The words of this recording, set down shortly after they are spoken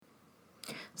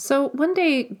So one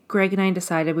day, Greg and I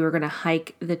decided we were going to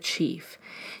hike the Chief.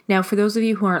 Now, for those of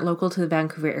you who aren't local to the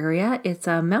Vancouver area, it's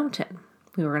a mountain.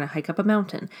 We were going to hike up a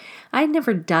mountain. I had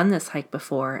never done this hike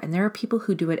before, and there are people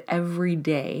who do it every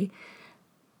day,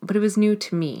 but it was new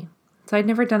to me. So I'd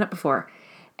never done it before.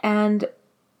 And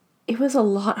it was a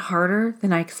lot harder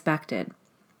than I expected.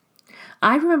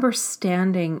 I remember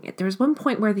standing, there was one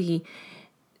point where the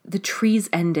trees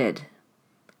ended.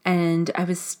 And I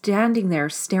was standing there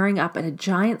staring up at a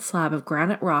giant slab of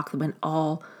granite rock that went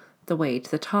all the way to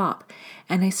the top.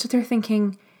 And I stood there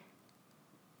thinking,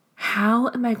 how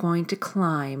am I going to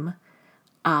climb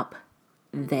up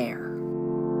there?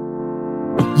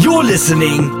 You're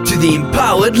listening to The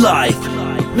Empowered Life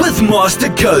with Master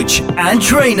Coach and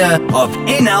Trainer of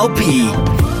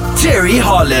NLP, Terry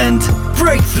Holland.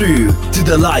 Breakthrough to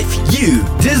the life you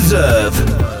deserve.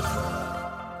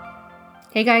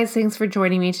 Hey guys, thanks for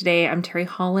joining me today. I'm Terry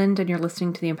Holland and you're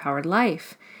listening to The Empowered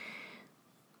Life.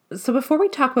 So before we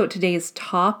talk about today's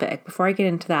topic, before I get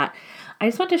into that, I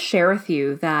just want to share with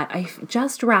you that I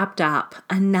just wrapped up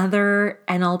another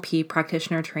NLP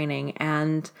practitioner training,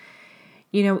 and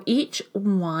each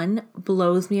one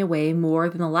blows me away more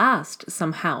than the last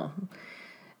somehow.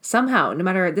 No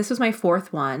matter, this was my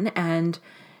fourth one, and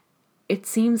it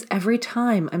seems every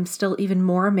time I'm still even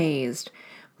more amazed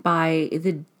by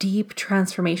the deep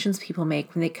transformations people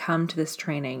make when they come to this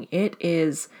training. It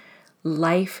is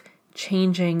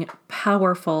life-changing,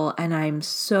 powerful, and I'm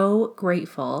so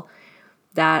grateful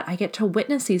that I get to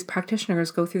witness these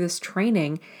practitioners go through this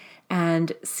training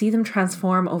and see them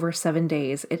transform over 7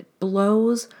 days. It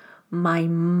blows my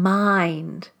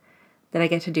mind that I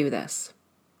get to do this.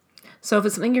 So if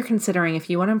it's something you're considering, if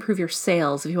you want to improve your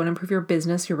sales, if you want to improve your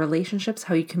business, your relationships,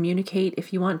 how you communicate,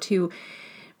 if you want to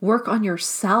work on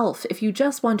yourself, if you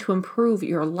just want to improve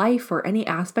your life or any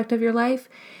aspect of your life,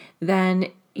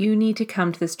 then you need to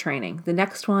come to this training. The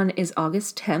next one is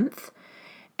August 10th,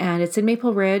 and it's in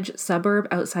Maple Ridge, suburb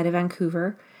outside of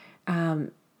Vancouver. You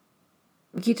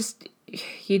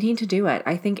need to do it.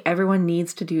 I think everyone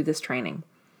needs to do this training.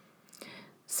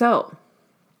 So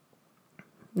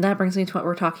that brings me to what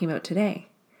we're talking about today.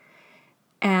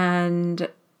 And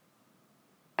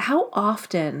how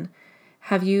often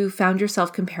have you found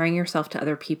yourself comparing yourself to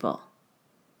other people?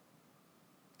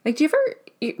 Like, do you ever,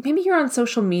 maybe you're on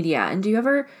social media and do you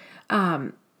ever,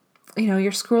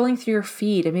 you're scrolling through your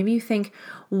feed and maybe you think,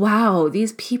 wow,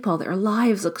 these people, their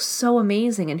lives look so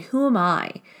amazing. And who am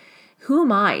I? Who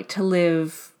am I to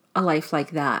live a life like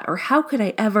that? Or how could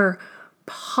I ever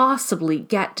possibly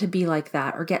get to be like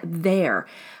that or get there?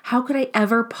 How could I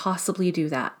ever possibly do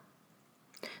that?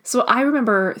 So I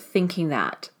remember thinking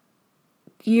that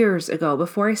years ago,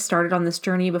 before I started on this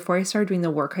journey, before I started doing the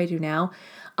work I do now,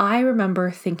 I remember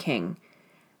thinking,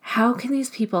 how can these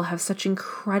people have such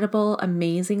incredible,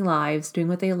 amazing lives doing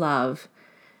what they love?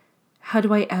 How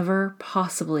do I ever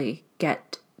possibly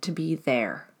get to be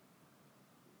there?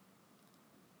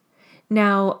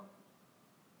 Now,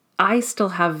 I still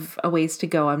have a ways to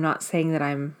go. I'm not saying that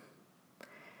I'm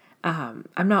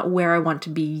not where I want to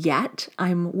be yet.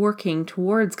 I'm working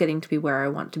towards getting to be where I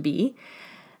want to be.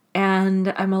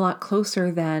 And I'm a lot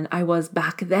closer than I was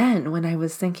back then when I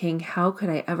was thinking, how could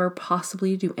I ever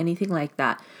possibly do anything like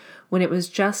that? When it was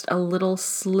just a little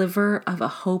sliver of a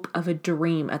hope, of a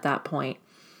dream at that point.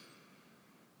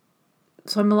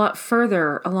 So I'm a lot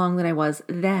further along than I was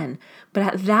then. But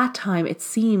at that time, it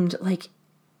seemed like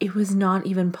it was not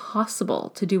even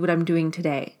possible to do what I'm doing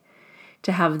today,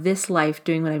 to have this life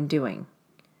doing what I'm doing.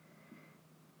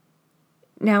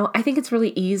 Now, I think it's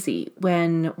really easy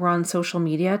when we're on social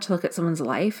media to look at someone's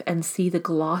life and see the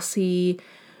glossy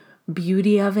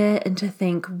beauty of it and to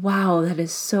think, wow, that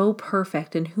is so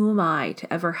perfect, and who am I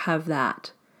to ever have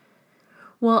that?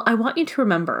 Well, I want you to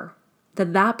remember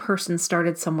that that person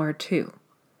started somewhere too.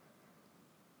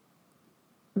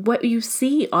 What you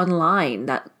see online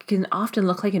that can often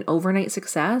look like an overnight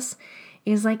success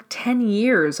is like 10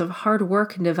 years of hard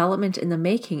work and development in the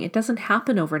making. It doesn't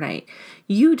happen overnight.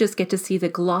 You just get to see the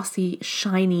glossy,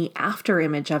 shiny after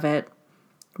image of it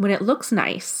when it looks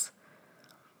nice.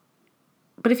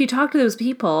 But if you talk to those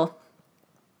people,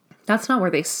 that's not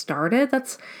where they started.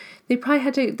 They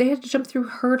had to jump through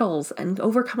hurdles and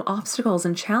overcome obstacles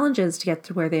and challenges to get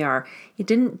to where they are. It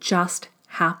didn't just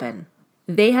happen.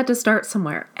 They had to start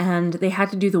somewhere, and they had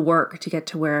to do the work to get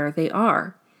to where they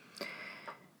are.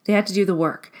 They had to do the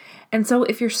work. And so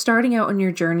if you're starting out on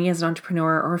your journey as an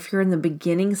entrepreneur, or if you're in the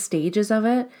beginning stages of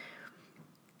it,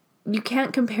 you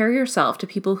can't compare yourself to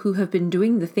people who have been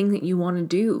doing the thing that you want to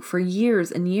do for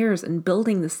years and years and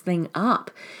building this thing up.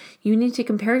 You need to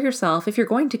compare yourself. If you're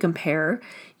going to compare,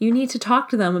 you need to talk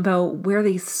to them about where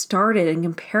they started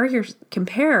and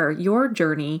compare your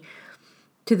journey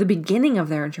to the beginning of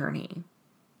their journey,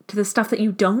 to the stuff that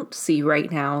you don't see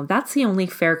right now. That's the only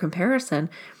fair comparison.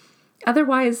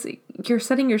 Otherwise, you're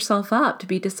setting yourself up to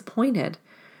be disappointed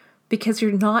because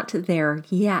you're not there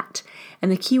yet.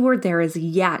 And the key word there is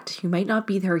yet. You might not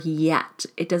be there yet.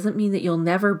 It doesn't mean that you'll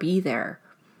never be there.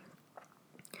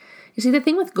 You see, the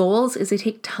thing with goals is they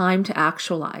take time to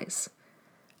actualize.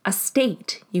 A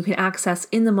state you can access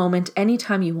in the moment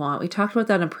anytime you want. We talked about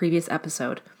that in a previous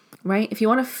episode, right? If you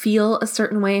want to feel a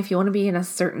certain way, if you want to be in a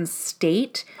certain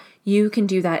state, you can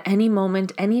do that any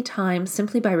moment, anytime,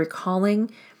 simply by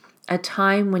recalling a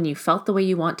time when you felt the way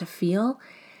you want to feel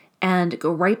and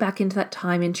go right back into that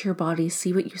time, into your body,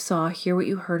 see what you saw, hear what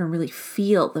you heard, and really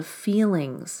feel the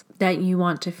feelings that you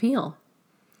want to feel.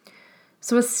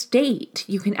 So a state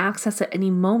you can access at any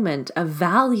moment, a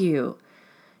value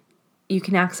you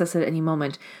can access at any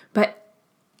moment, but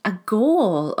a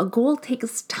goal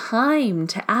takes time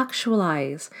to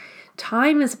actualize.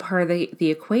 Time is part of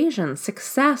the equation.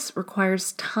 Success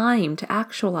requires time to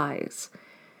actualize.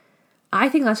 I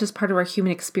think that's just part of our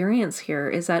human experience here,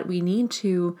 is that we need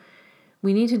to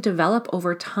develop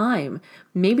over time.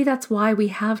 Maybe that's why we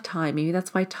have time. Maybe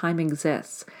that's why time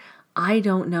exists. I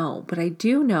don't know, but I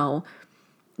do know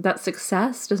that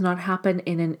success does not happen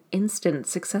in an instant.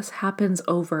 Success happens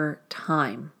over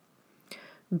time.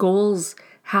 Goals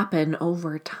happen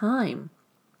over time.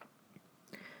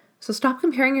 So stop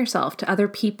comparing yourself to other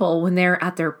people when they're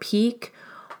at their peak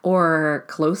or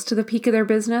close to the peak of their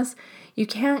business. You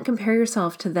can't compare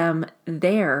yourself to them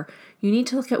there. You need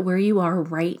to look at where you are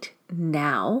right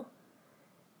now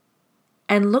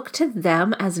and look to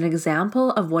them as an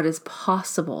example of what is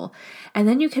possible. And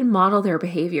then you can model their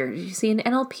behavior. You see, in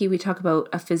NLP, we talk about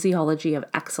a physiology of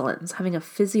excellence, having a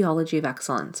physiology of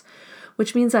excellence,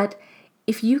 which means that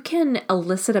if you can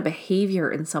elicit a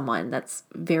behavior in someone that's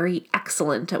very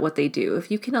excellent at what they do, if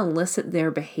you can elicit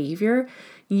their behavior,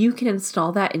 you can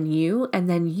install that in you, and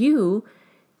then you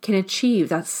can achieve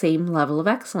that same level of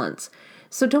excellence.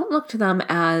 So don't look to them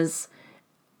as,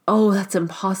 oh, that's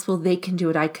impossible, they can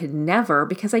do it, I could never,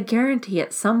 because I guarantee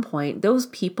at some point, those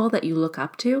people that you look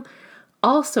up to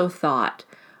also thought,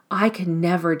 I could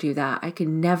never do that, I could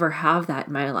never have that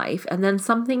in my life. And then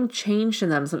something changed in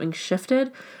them, something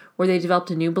shifted, where they developed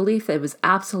a new belief that it was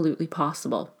absolutely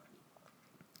possible.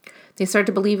 They started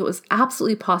to believe it was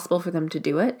absolutely possible for them to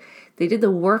do it. They did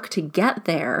the work to get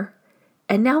there.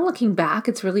 And now looking back,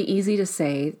 it's really easy to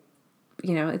say,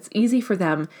 it's easy for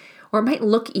them, or it might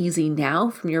look easy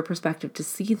now from your perspective to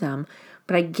see them,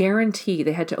 but I guarantee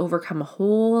they had to overcome a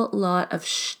whole lot of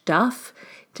stuff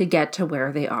to get to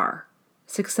where they are.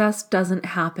 Success doesn't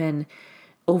happen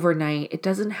overnight. It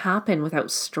doesn't happen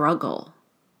without struggle.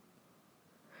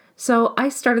 So I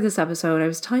started this episode, I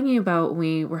was telling you about when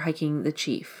we were hiking the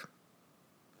Chief.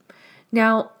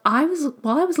 Now,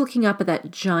 while I was looking up at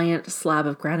that giant slab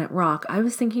of granite rock, I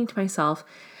was thinking to myself,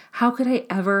 how could I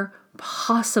ever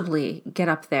possibly get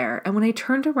up there? And when I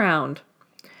turned around,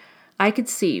 I could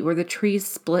see where the trees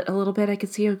split a little bit. I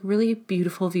could see a really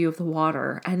beautiful view of the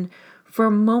water. And for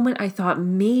a moment, I thought,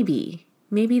 maybe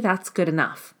that's good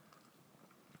enough.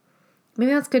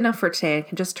 Maybe that's good enough for today. I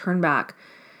can just turn back.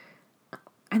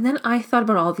 And then I thought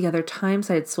about all the other times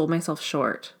I had sold myself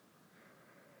short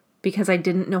because I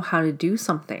didn't know how to do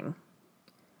something.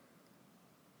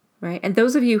 Right? And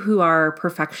those of you who are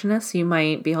perfectionists, you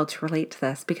might be able to relate to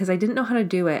this, because I didn't know how to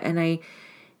do it, and I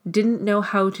didn't know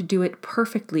how to do it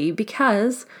perfectly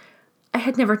because I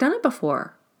had never done it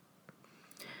before.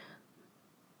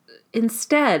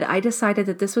 Instead, I decided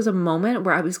that this was a moment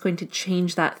where I was going to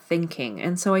change that thinking.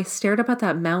 And so I stared up at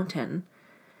that mountain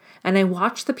and I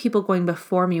watched the people going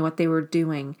before me, what they were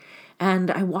doing.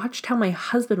 And I watched how my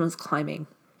husband was climbing.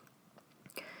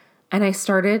 And I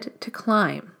started to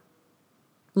climb,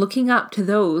 looking up to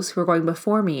those who were going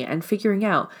before me and figuring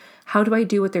out, how do I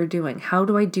do what they're doing? How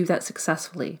do I do that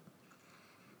successfully?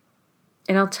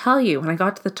 And I'll tell you, when I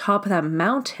got to the top of that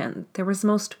mountain, there was the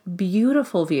most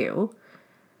beautiful view.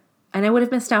 And I would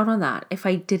have missed out on that if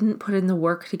I didn't put in the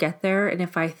work to get there. And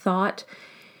if I thought,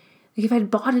 if I'd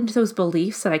bought into those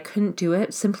beliefs that I couldn't do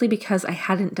it simply because I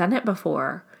hadn't done it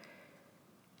before.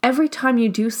 Every time you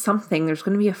do something, there's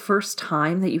going to be a first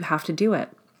time that you have to do it.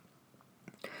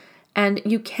 And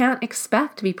you can't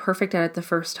expect to be perfect at it the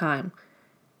first time.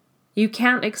 You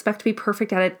can't expect to be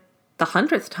perfect at it the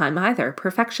 100th time either.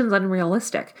 Perfection's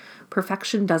unrealistic.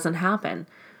 Perfection doesn't happen.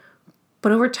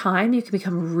 But over time, you can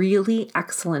become really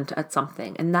excellent at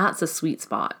something, and that's a sweet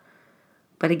spot.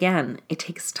 But again, it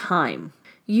takes time.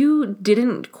 You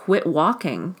didn't quit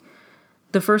walking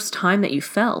the first time that you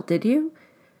fell, did you?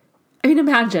 I mean,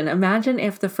 imagine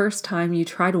if the first time you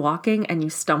tried walking and you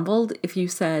stumbled, if you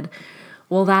said,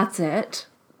 well, that's it.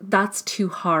 That's too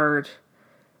hard.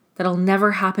 That'll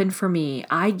never happen for me.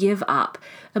 I give up.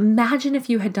 Imagine if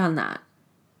you had done that.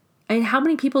 I mean, how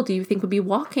many people do you think would be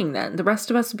walking then? The rest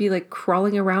of us would be like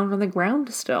crawling around on the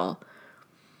ground still.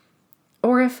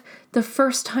 Or if the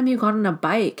first time you got on a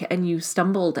bike and you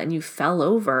stumbled and you fell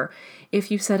over, if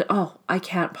you said, oh, I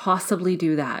can't possibly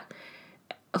do that.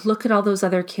 Look at all those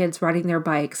other kids riding their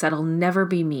bikes. That'll never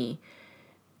be me.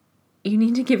 You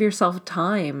need to give yourself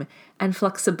time and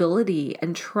flexibility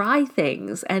and try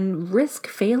things and risk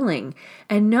failing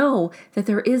and know that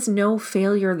there is no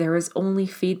failure. There is only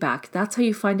feedback. That's how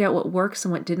you find out what works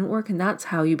and what didn't work. And that's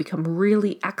how you become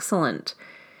really excellent,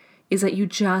 is that you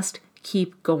just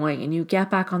keep going and you get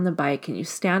back on the bike and you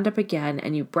stand up again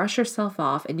and you brush yourself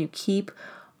off and you keep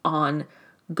on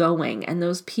going. And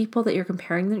those people that you're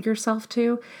comparing yourself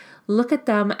to, look at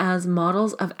them as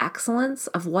models of excellence,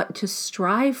 of what to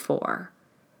strive for.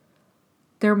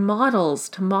 They're models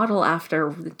to model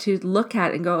after, to look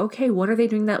at and go, okay, what are they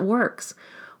doing that works?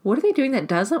 What are they doing that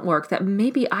doesn't work that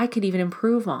maybe I could even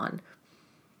improve on?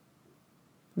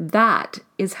 That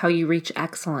is how you reach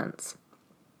excellence.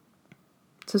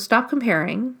 So stop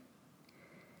comparing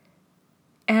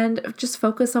and just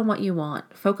focus on what you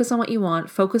want. Focus on what you want.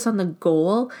 Focus on the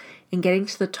goal and getting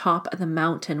to the top of the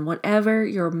mountain, whatever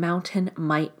your mountain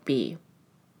might be.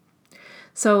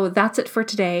 So that's it for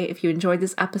today. If you enjoyed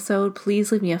this episode,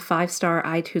 please leave me a 5-star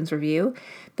iTunes review.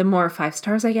 The more 5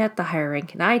 stars I get, the higher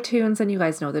rank in iTunes, and you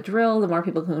guys know the drill. The more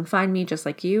people who can find me just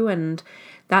like you, and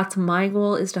that's my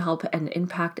goal, is to help and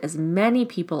impact as many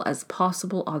people as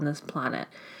possible on this planet.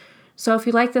 So if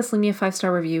you like this, leave me a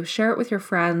 5-star review, share it with your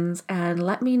friends, and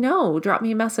let me know. Drop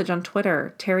me a message on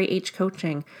Twitter, Terry H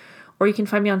Coaching, or you can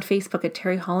find me on Facebook at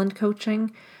Terry Holland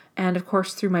Coaching, and of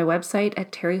course through my website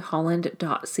at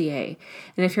terryholland.ca.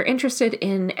 And if you're interested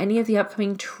in any of the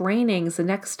upcoming trainings, the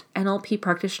next NLP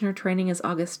practitioner training is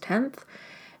August 10th,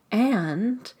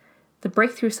 and the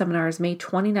Breakthrough Seminar is May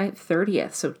 29th,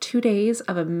 30th. So 2 days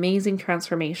of amazing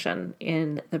transformation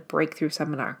in the Breakthrough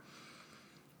Seminar.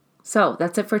 So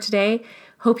that's it for today.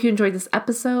 Hope you enjoyed this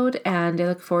episode, and I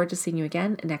look forward to seeing you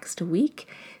again next week.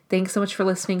 Thanks so much for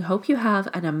listening. Hope you have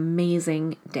an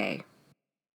amazing day.